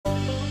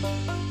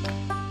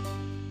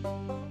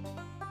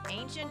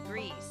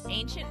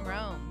Ancient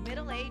Rome,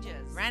 Middle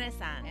Ages,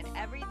 Renaissance, and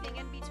everything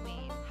in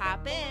between.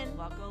 Hop in,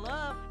 Buckle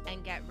up,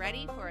 and get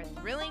ready for a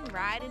thrilling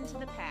ride into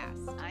the past.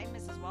 I'm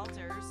Mrs.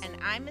 Walters. And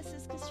I'm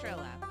Mrs.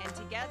 Castrilla. And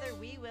together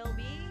we will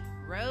be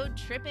road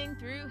tripping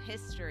through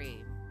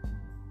history.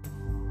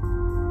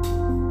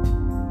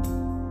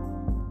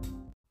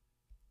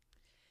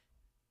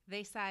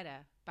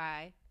 Thesaida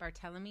by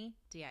Barthélemy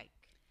d'Eyck.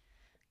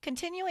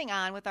 Continuing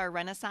on with our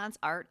Renaissance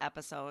art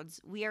episodes,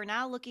 we are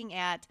now looking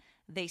at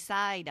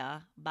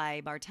Thesaida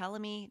by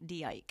Barthélemy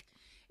d'Eyck.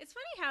 It's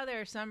funny how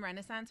there are some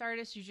Renaissance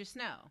artists you just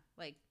know,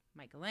 like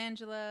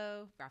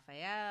Michelangelo,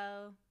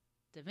 Raphael,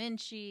 Da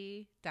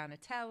Vinci,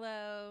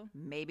 Donatello.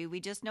 Maybe we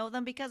just know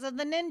them because of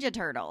the Ninja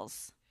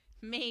Turtles.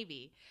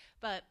 Maybe,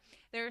 but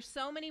there are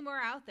so many more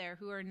out there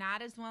who are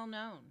not as well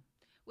known,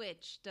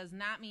 which does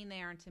not mean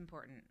they aren't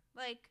important,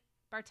 like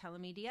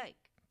Barthélemy d'Eyck.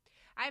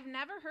 I've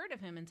never heard of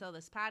him until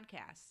this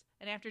podcast,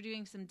 and after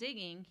doing some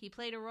digging, he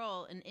played a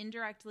role in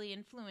indirectly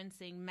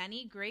influencing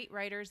many great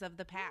writers of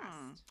the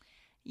past.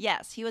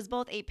 Yes, he was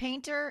both a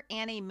painter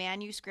and a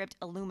manuscript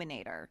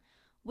illuminator,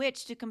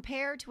 which, to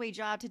compare to a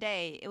job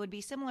today, it would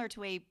be similar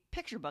to a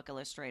picture book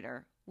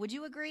illustrator. Would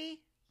you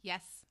agree?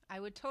 Yes, I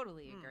would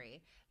totally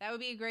agree. That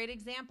would be a great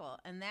example,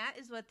 and that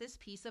is what this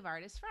piece of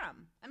art is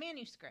from, a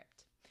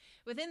manuscript.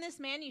 Within this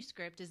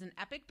manuscript is an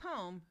epic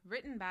poem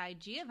written by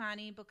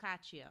Giovanni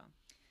Boccaccio.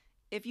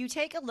 If you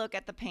take a look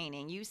at the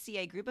painting, you see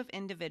a group of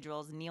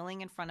individuals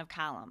kneeling in front of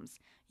columns.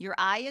 Your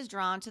eye is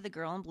drawn to the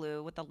girl in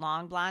blue with the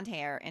long blonde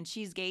hair, and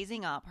she's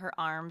gazing up, her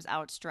arms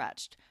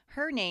outstretched.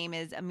 Her name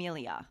is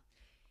Emilia.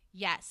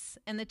 Yes,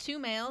 and the two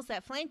males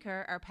that flank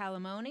her are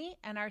Palamone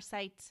and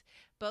Arcite.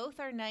 Both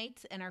are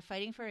knights and are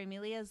fighting for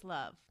Emilia's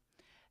love.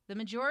 The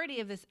majority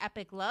of this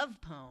epic love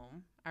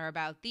poem are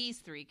about these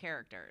three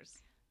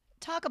characters.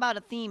 Talk about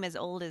a theme as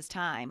old as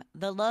time,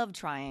 the love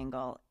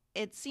triangle.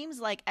 It seems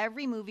like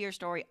every movie or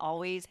story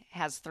always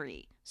has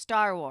three.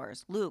 Star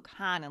Wars, Luke,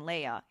 Han, and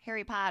Leia.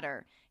 Harry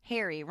Potter,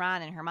 Harry,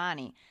 Ron, and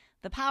Hermione.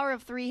 The power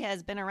of three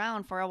has been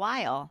around for a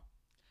while.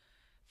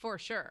 For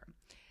sure.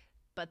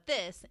 But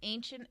this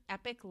ancient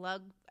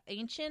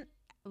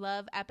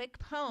love epic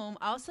poem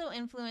also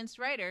influenced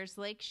writers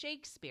like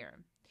Shakespeare.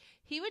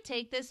 He would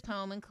take this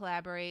poem and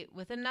collaborate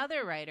with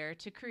another writer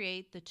to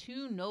create the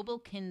two noble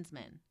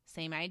kinsmen.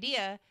 Same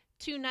idea,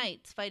 two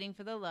knights fighting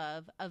for the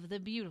love of the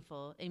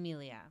beautiful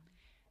Emilia.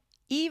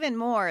 Even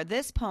more,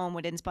 this poem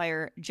would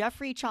inspire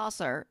Geoffrey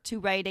Chaucer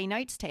to write A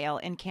Knight's Tale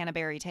in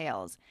Canterbury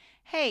Tales.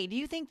 Hey, do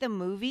you think the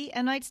movie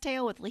A Knight's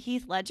Tale with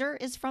Heath Ledger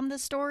is from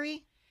this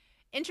story?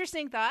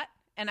 Interesting thought,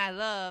 and I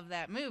love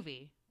that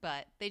movie,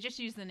 but they just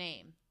use the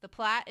name. The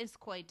plot is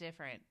quite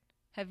different.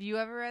 Have you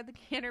ever read the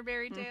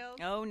Canterbury Tales?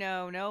 Oh,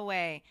 no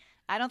way.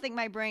 I don't think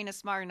my brain is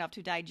smart enough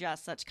to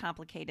digest such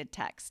complicated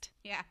text.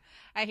 Yeah,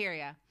 I hear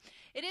ya.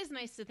 It is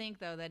nice to think,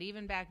 though, that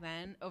even back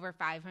then, over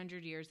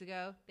 500 years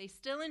ago, they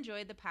still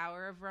enjoyed the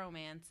power of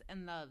romance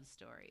and love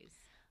stories.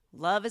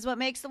 Love is what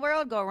makes the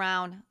world go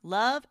round.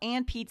 Love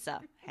and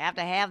pizza. Have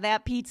to have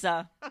that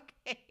pizza.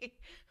 Okay,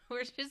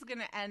 we're just going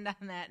to end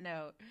on that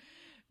note.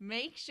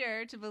 Make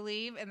sure to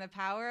believe in the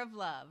power of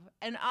love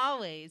and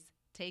always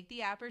take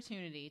the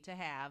opportunity to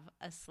have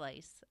a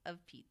slice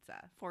of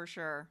pizza. For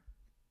sure.